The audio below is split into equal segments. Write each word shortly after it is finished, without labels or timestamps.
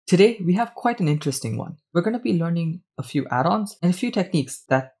Today, we have quite an interesting one. We're going to be learning a few add-ons and a few techniques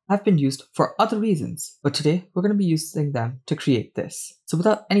that have been used for other reasons, but today we're going to be using them to create this. So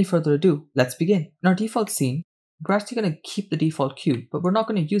without any further ado, let's begin. In our default scene, we're actually going to keep the default cube, but we're not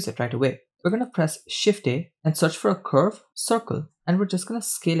going to use it right away. We're going to press Shift-A and search for a curve, circle, and we're just going to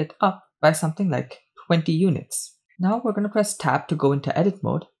scale it up by something like 20 units. Now we're going to press Tab to go into edit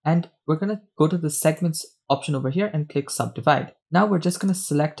mode, and we're going to go to the segments option over here and click subdivide. Now we're just going to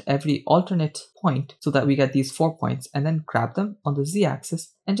select every alternate point so that we get these 4 points, and then grab them on the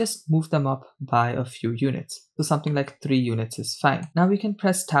Z-axis and just move them up by a few units. So something like 3 units is fine. Now we can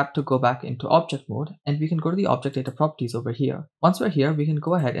press Tab to go back into object mode, and we can go to the object data properties over here. Once we're here, we can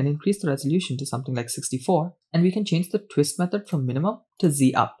go ahead and increase the resolution to something like 64, and we can change the twist method from minimum to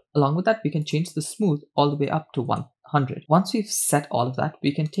Z up. Along with that, we can change the smooth all the way up to 100. Once we've set all of that,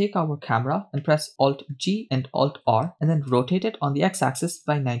 we can take our camera and press Alt G and Alt R and then rotate it on the X-axis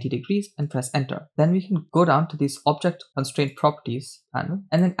by 90 degrees and press enter. Then we can go down to these object constraint properties panel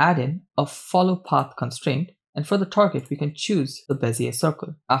and then add in a follow path constraint. And for the target, we can choose the Bezier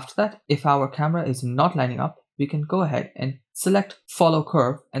circle. After that, if our camera is not lining up, we can go ahead and select follow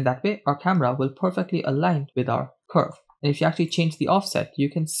curve, and that way our camera will perfectly align with our curve. And if you actually change the offset,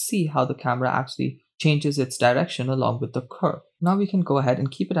 you can see how the camera actually changes its direction along with the curve. Now we can go ahead and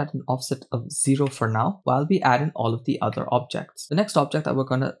keep it at an offset of 0 for now while we add in all of the other objects. The next object that we're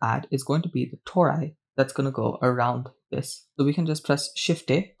going to add is going to be the tori that's going to go around this. So we can just press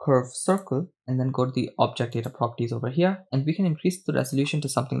Shift-A, curve circle, and then go to the object data properties over here, and we can increase the resolution to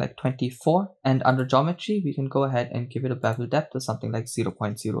something like 24, and under geometry we can go ahead and give it a bevel depth of something like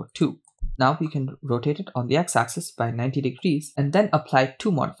 0.02. Now we can rotate it on the X-axis by 90 degrees and then apply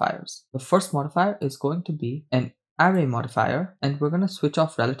 2 modifiers. The first modifier is going to be an array modifier, and we're going to switch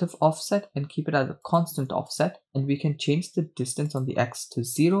off relative offset and keep it at a constant offset, and we can change the distance on the X to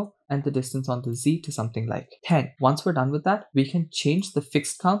 0 and the distance on the Z to something like 10. Once we're done with that, we can change the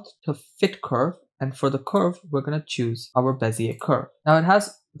fixed count to fit curve, and for the curve, we're going to choose our Bezier curve. Now it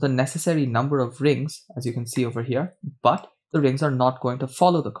has the necessary number of rings, as you can see over here, but the rings are not going to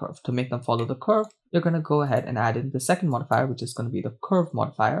follow the curve. To make them follow the curve, you're going to go ahead and add in the second modifier, which is going to be the curve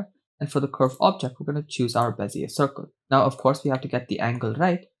modifier. And for the curve object, we're going to choose our Bezier circle. Now, of course, we have to get the angle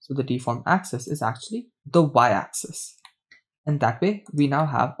right. So the deform axis is actually the y-axis. And that way, we now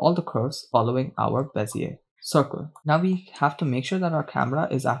have all the curves following our Bezier circle. Now we have to make sure that our camera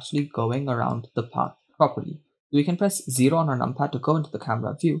is actually going around the path properly. We can press 0 on our numpad to go into the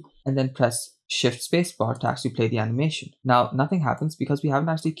camera view, and then press Shift spacebar to actually play the animation. Now nothing happens because we haven't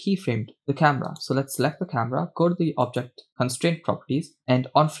actually keyframed the camera. So let's select the camera, go to the object constraint properties, and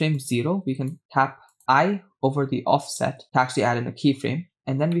on frame 0 we can tap I over the offset to actually add in a keyframe,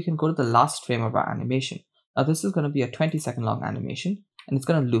 and then we can go to the last frame of our animation. Now this is going to be a 20-second long animation, and it's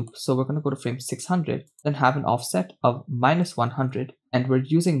going to loop. So we're going to go to frame 600, then have an offset of -100, and we're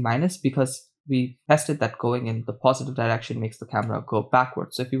using minus because we tested that going in the positive direction makes the camera go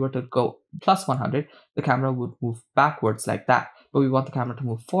backwards. So if we were to go +100, the camera would move backwards like that, but we want the camera to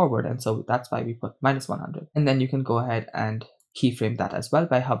move forward, and so that's why we put -100. And then you can go ahead and keyframe that as well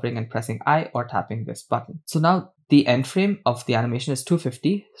by hovering and pressing I or tapping this button. So now the end frame of the animation is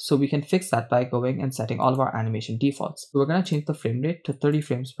 250, so we can fix that by going and setting all of our animation defaults. So we're going to change the frame rate to 30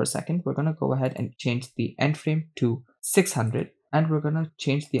 frames per second. We're going to go ahead and change the end frame to 600. And we're going to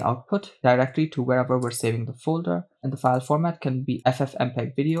change the output directly to wherever we're saving the folder, and the file format can be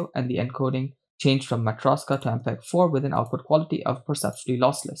FFmpeg video, and the encoding changed from Matroska to MPEG-4 with an output quality of perceptually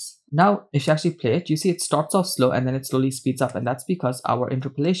lossless. Now, if you actually play it, you see it starts off slow and then it slowly speeds up, and that's because our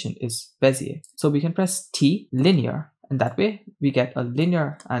interpolation is Bezier. So we can press T, linear, and that way we get a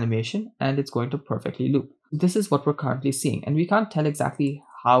linear animation and it's going to perfectly loop. This is what we're currently seeing, and we can't tell exactly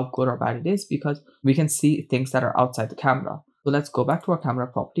how good or bad it is because we can see things that are outside the camera. So let's go back to our camera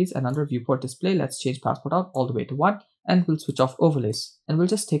properties, and under viewport display, let's change passport out all the way to 1, and we'll switch off overlays, and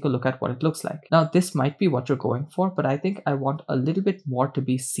we'll just take a look at what it looks like. Now this might be what you're going for, but I think I want a little bit more to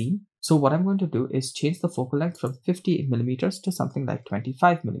be seen. So what I'm going to do is change the focal length from 50mm to something like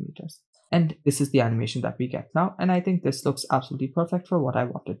 25mm. And this is the animation that we get now, and I think this looks absolutely perfect for what I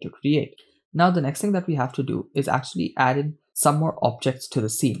wanted to create. Now the next thing that we have to do is actually add in some more objects to the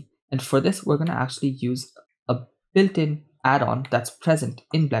scene. And for this, we're going to actually use a built-in add-on that's present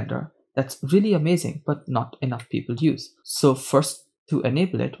in Blender that's really amazing, but not enough people use. So first, to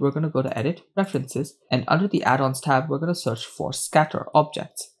enable it, we're going to go to Edit, Preferences, and under the Add-ons tab, we're going to search for Scatter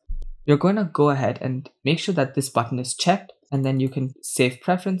Objects. You're going to go ahead and make sure that this button is checked, and then you can save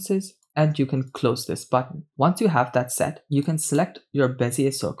preferences, and you can close this button. Once you have that set, you can select your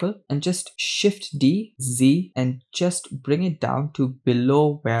Bezier circle and just Shift D, Z, and just bring it down to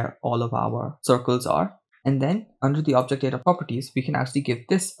below where all of our circles are. And then under the object data properties, we can actually give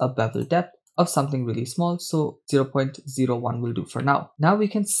this a bevel depth of something really small, so 0.01 will do for now. Now we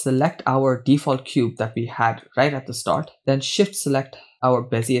can select our default cube that we had right at the start, then shift select our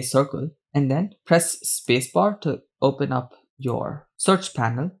Bezier circle, and then press spacebar to open up your search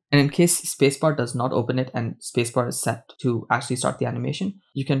panel. And in case spacebar does not open it and spacebar is set to actually start the animation,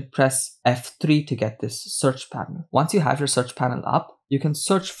 you can press F3 to get this search panel. Once you have your search panel up, you can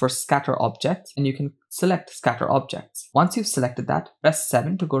search for scatter objects and you can select scatter objects. Once you've selected that, press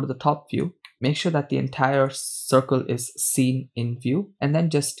 7 to go to the top view. Make sure that the entire circle is seen in view, and then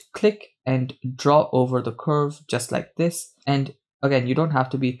just click and draw over the curve just like this. And again, you don't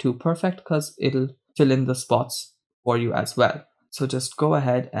have to be too perfect because it'll fill in the spots for you as well. So just go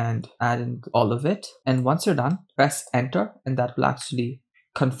ahead and add in all of it. And once you're done, press enter, and that will actually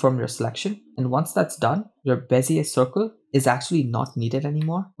confirm your selection. And once that's done, your Bezier circle is actually not needed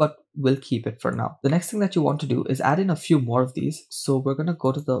anymore, but we'll keep it for now. The next thing that you want to do is add in a few more of these. So we're going to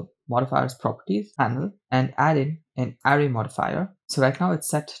go to the modifiers properties panel and add in an array modifier. So right now it's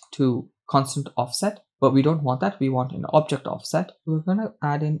set to constant offset, but we don't want that. We want an object offset. We're going to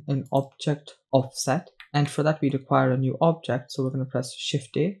add in an object offset. And for that, we require a new object. So we're going to press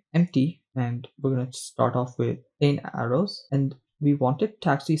Shift A, empty, and we're going to start off with plain arrows. And we want it to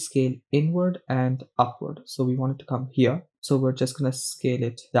actually scale inward and upward. So we want it to come here. So we're just going to scale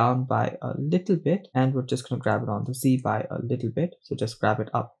it down by a little bit, and we're just going to grab it on the Z by a little bit. So just grab it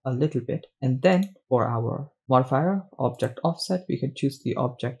up a little bit. And then for our modifier, object offset, we can choose the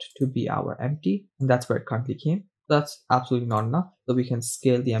object to be our empty, and that's where it currently came. That's absolutely not enough. So we can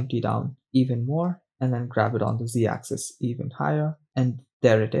scale the empty down even more, and then grab it on the Z-axis even higher, and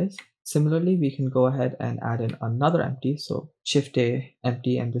there it is. Similarly, we can go ahead and add in another empty. So Shift A,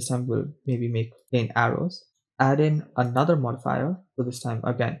 empty, and this time we'll maybe make plain arrows. Add in another modifier. So this time,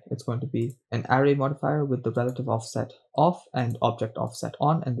 again, it's going to be an array modifier with the relative offset off and object offset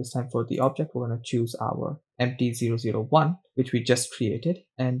on. And this time for the object, we're going to choose our empty 001, which we just created.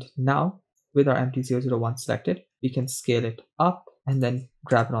 And now with our empty 001 selected, we can scale it up and then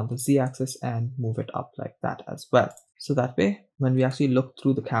grab it on the Z-axis and move it up like that as well. So that way, when we actually look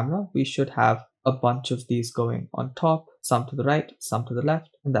through the camera, we should have a bunch of these going on top, some to the right, some to the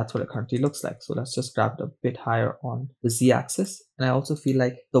left, and that's what it currently looks like. So let's just grab it a bit higher on the Z-axis. And I also feel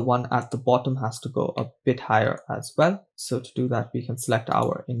like the one at the bottom has to go a bit higher as well. So to do that, we can select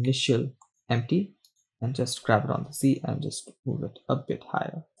our initial empty and just grab it on the Z and just move it a bit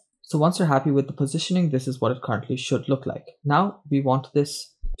higher. So once you're happy with the positioning, this is what it currently should look like. Now we want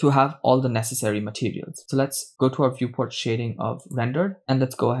this to have all the necessary materials. So let's go to our viewport shading of rendered, and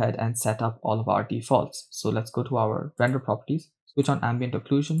let's go ahead and set up all of our defaults. So let's go to our render properties, switch on ambient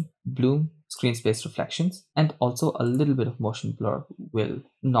occlusion, bloom, screen space reflections, and also a little bit of motion blur will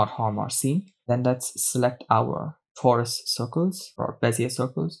not harm our scene. Then let's select our torus circles or Bezier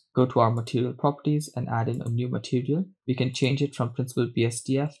circles, go to our material properties and add in a new material. We can change it from principled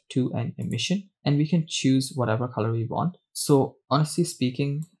BSDF to an emission, and we can choose whatever color we want. So honestly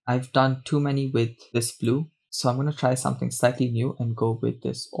speaking, I've done too many with this blue, so I'm going to try something slightly new and go with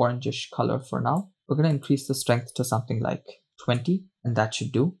this orangish color for now. We're going to increase the strength to something like 20, and that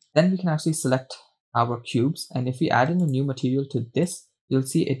should do. Then we can actually select our cubes, and if we add in a new material to this, you'll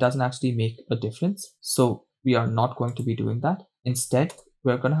see it doesn't actually make a difference. So we are not going to be doing that. Instead,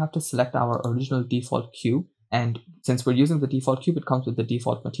 we're going to have to select our original default cube. And since we're using the default cube, it comes with the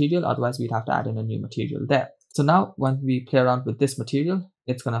default material. Otherwise, we'd have to add in a new material there. So now when we play around with this material,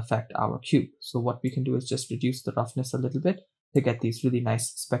 it's going to affect our cube. So what we can do is just reduce the roughness a little bit to get these really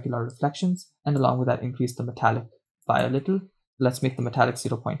nice specular reflections. And along with that, increase the metallic by a little. Let's make the metallic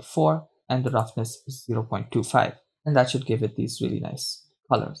 0.4 and the roughness 0.25. And that should give it these really nice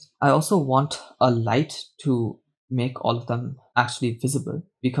colors. I also want a light to make all of them actually visible,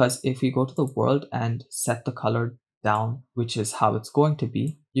 because if we go to the world and set the color down, which is how it's going to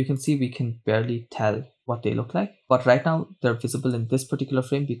be, you can see we can barely tell what they look like. But right now they're visible in this particular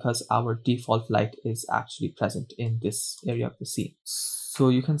frame because our default light is actually present in this area of the scene. So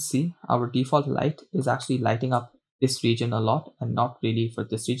you can see our default light is actually lighting up this region a lot and not really for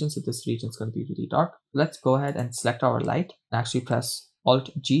this region. So this region is going to be really dark. Let's go ahead and select our light and actually press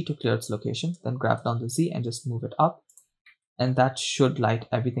Alt-G to clear its location, then grab down the Z and just move it up. And that should light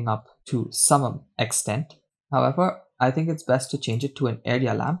everything up to some extent. However, I think it's best to change it to an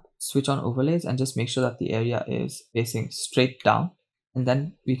area lamp, switch on overlays and just make sure that the area is facing straight down. And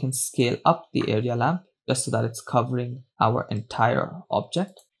then we can scale up the area lamp just so that it's covering our entire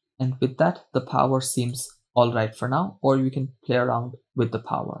object. And with that, the power seems all right for now, or you can play around with the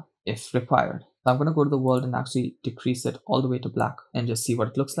power if required. So I'm going to go to the world and actually decrease it all the way to black and just see what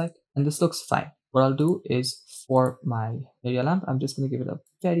it looks like. And this looks fine. What I'll do is for my area lamp, I'm just going to give it a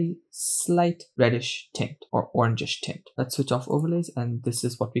very slight reddish tint or orangish tint. Let's switch off overlays, and this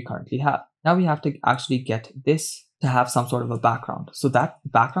is what we currently have. Now we have to actually get this to have some sort of a background. So that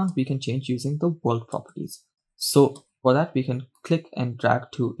background we can change using the world properties. So for that, we can click and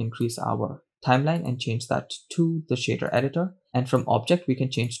drag to increase our timeline and change that to the shader editor. And from object, we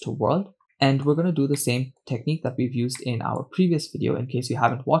can change to world. And we're going to do the same technique that we've used in our previous video. In case you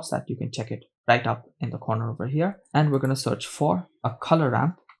haven't watched that, you can check it right up in the corner over here. And we're going to search for a color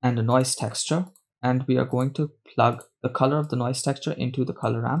ramp and a noise texture. And we are going to plug the color of the noise texture into the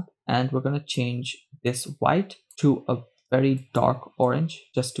color ramp. And we're going to change this white to a very dark orange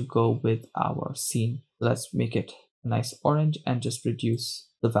just to go with our scene. Let's make it a nice orange and just reduce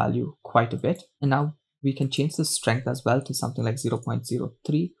the value quite a bit. And now we can change the strength as well to something like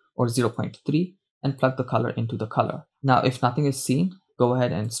 0.03 or 0.3 and plug the color into the color. Now, if nothing is seen, go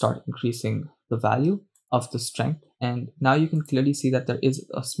ahead and start increasing the value of the strength. And now you can clearly see that there is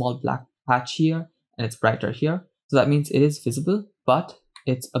a small black patch here and it's brighter here. So that means it is visible, but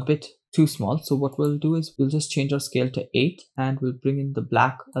it's a bit too small. So what we'll do is we'll just change our scale to 8 and we'll bring in the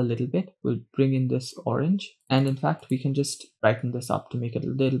black a little bit. We'll bring in this orange. And in fact, we can just brighten this up to make it a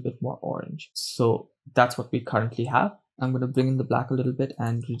little bit more orange. So that's what we currently have. I'm going to bring in the black a little bit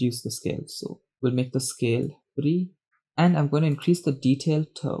and reduce the scale. So we'll make the scale 3 and I'm going to increase the detail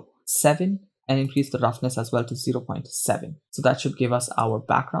to 7 and increase the roughness as well to 0.7. So that should give us our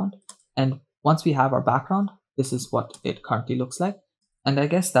background. And once we have our background, this is what it currently looks like. And I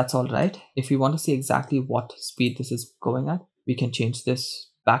guess that's all right. If we want to see exactly what speed this is going at, we can change this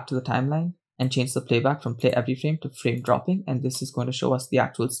back to the timeline and change the playback from play every frame to frame dropping. And this is going to show us the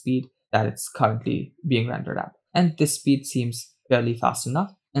actual speed that it's currently being rendered at. And this speed seems fairly fast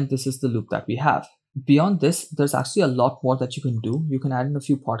enough. And this is the loop that we have. Beyond this, there's actually a lot more that you can do. You can add in a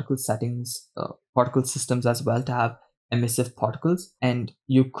few particle settings, particle systems as well to have emissive particles. And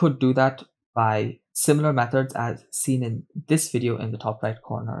you could do that by similar methods as seen in this video in the top right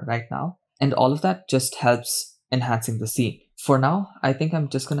corner right now. And all of that just helps enhancing the scene. For now, I think I'm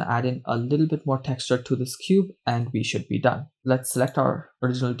just going to add in a little bit more texture to this cube and we should be done. Let's select our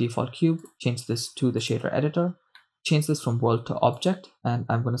original default cube, change this to the shader editor, change this from world to object, and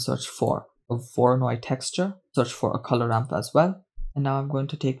I'm going to search for a Voronoi texture, search for a color ramp as well. And now I'm going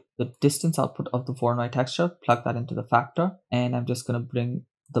to take the distance output of the Voronoi texture, plug that into the factor, and I'm just going to bring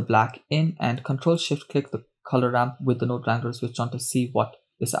the black in and Control Shift click the color ramp with the node wrangler switched on to see what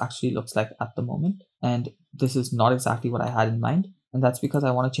this actually looks like at the moment. And this is not exactly what I had in mind. And that's because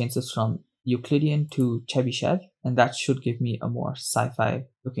I want to change this from Euclidean to Chebyshev, and that should give me a more sci-fi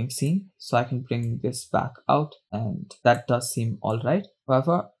looking scene. So I can bring this back out and that does seem all right.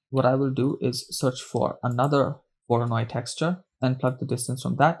 However, what I will do is search for another Voronoi texture and plug the distance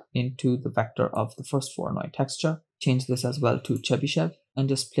from that into the vector of the first Voronoi texture. Change this as well to Chebyshev and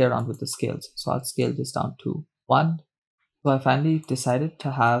just play around with the scales. So I'll scale this down to 1. So I finally decided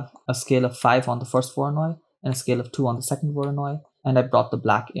to have a scale of 5 on the first Voronoi and a scale of 2 on the second Voronoi. And I brought the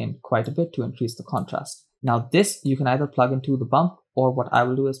black in quite a bit to increase the contrast. Now this you can either plug into the bump, or what I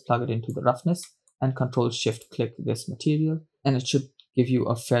will do is plug it into the roughness and Control Shift click this material, and it should give you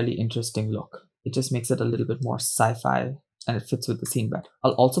a fairly interesting look. It just makes it a little bit more sci-fi and it fits with the scene better.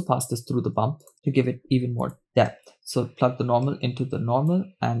 I'll also pass this through the bump to give it even more depth. So plug the normal into the normal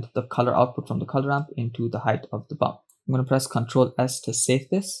and the color output from the color ramp into the height of the bump. I'm going to press Ctrl S to save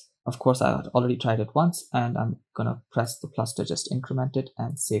this. Of course, I had already tried it once, and I'm going to press the plus to just increment it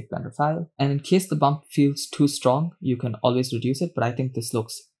and save Blender file. And in case the bump feels too strong, you can always reduce it, but I think this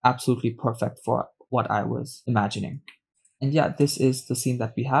looks absolutely perfect for what I was imagining. And yeah, this is the scene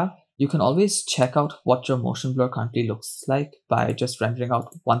that we have. You can always check out what your motion blur currently looks like by just rendering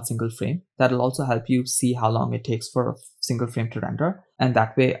out one single frame. That'll also help you see how long it takes for a single frame to render. And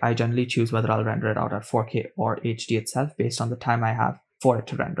that way I generally choose whether I'll render it out at 4K or HD itself based on the time I have for it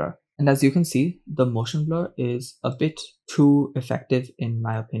to render. And as you can see, the motion blur is a bit too effective in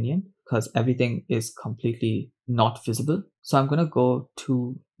my opinion, because everything is completely not visible. So I'm going to go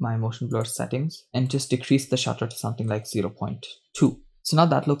to my motion blur settings and just decrease the shutter to something like 0.2. So now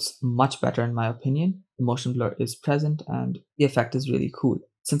that looks much better in my opinion. The motion blur is present and the effect is really cool.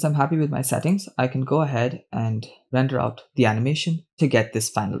 Since I'm happy with my settings, I can go ahead and render out the animation to get this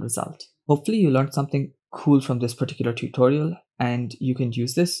final result. Hopefully you learned something cool from this particular tutorial and you can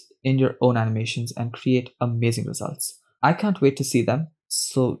use this in your own animations and create amazing results. I can't wait to see them,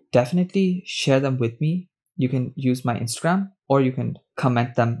 so definitely share them with me. You can use my Instagram or you can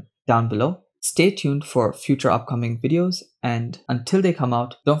comment them down below. Stay tuned for future upcoming videos, and until they come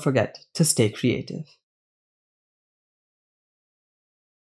out, don't forget to stay creative.